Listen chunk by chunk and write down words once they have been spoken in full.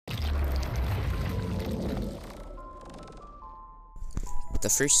The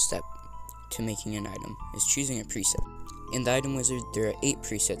first step to making an item is choosing a preset. In the item wizard, there are 8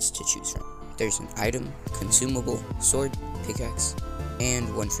 presets to choose from. There's an item, consumable, sword, pickaxe,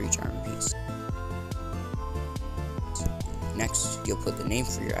 and one for each armor piece. Next, you'll put the name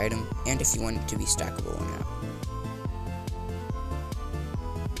for your item and if you want it to be stackable or not.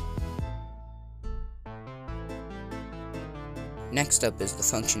 Next up is the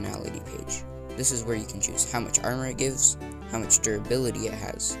functionality page. This is where you can choose how much armor it gives, how much durability it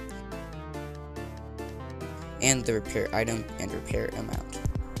has, and the repair item and repair amount.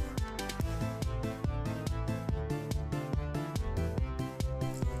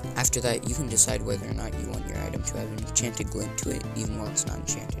 After that, you can decide whether or not you want your item to have an enchanted glint to it, even while it's not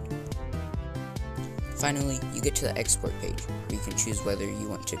enchanted. Finally, you get to the export page, where you can choose whether you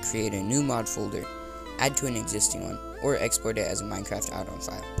want to create a new mod folder, add to an existing one, or export it as a Minecraft add-on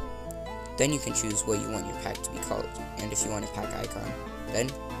file. Then you can choose what you want your pack to be called, and if you want a pack icon, then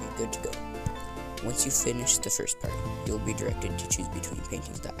you're good to go. Once you finish the first part, you'll be directed to choose between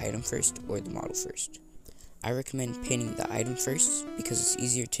painting the item first or the model first. I recommend painting the item first because it's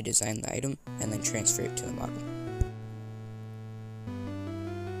easier to design the item and then transfer it to the model.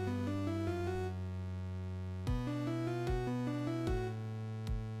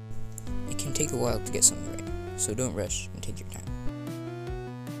 It can take a while to get something right, so don't rush and take your time.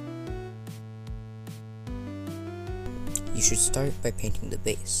 You should start by painting the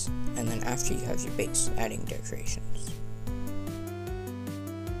base, and then after you have your base, adding decorations.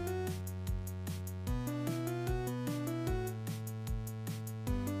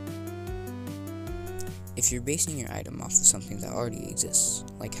 If you're basing your item off of something that already exists,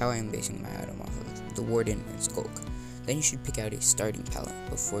 like how I am basing my item off of the Warden and Skulk, then you should pick out a starting palette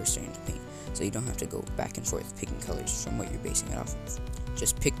before starting to paint, so you don't have to go back and forth picking colors from what you're basing it off of.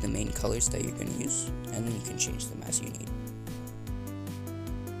 Just pick the main colors that you're going to use, and then you can change them as you need.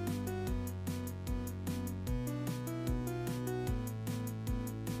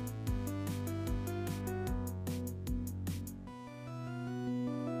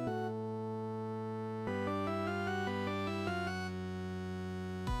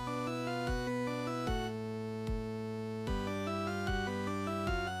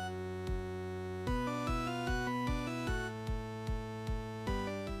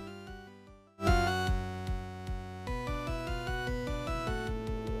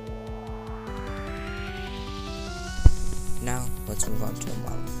 Now, let's move on to the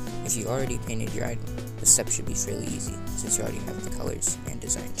model. If you already painted your item, the steps should be fairly easy, since you already have the colors and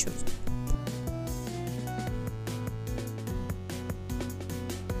design chosen.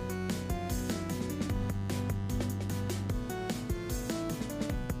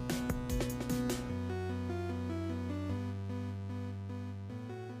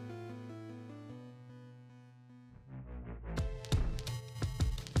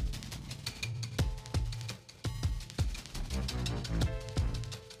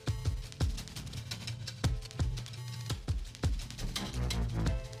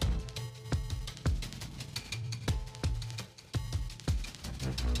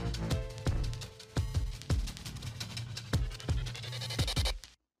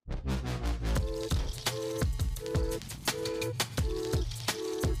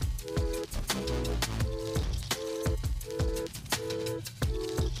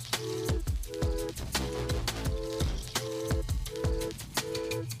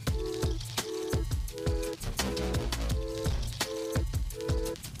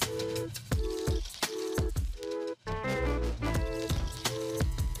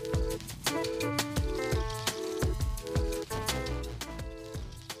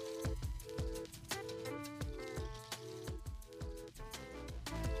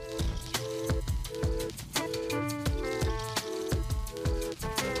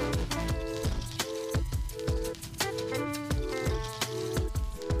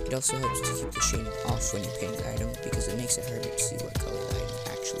 It also helps to keep the shading off when you're painting the item because it makes it harder to see what color the item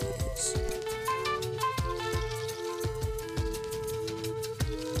actually is.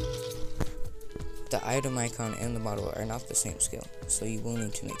 The item icon and the model are not the same scale, so you will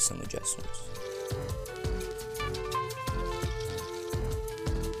need to make some adjustments.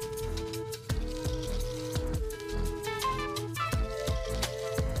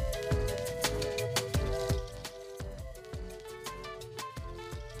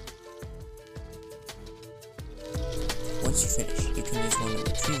 Once you finish, you can use one of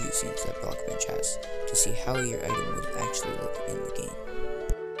the preview scenes that Blockbench has to see how your item would actually look in the game.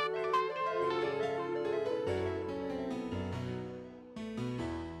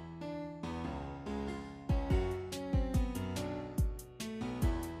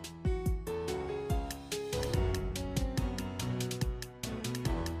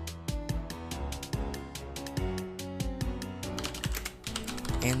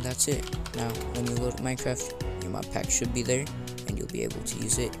 And that's it. Now, when you load Minecraft, your mod pack should be there, and you'll be able to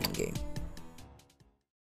use it in game.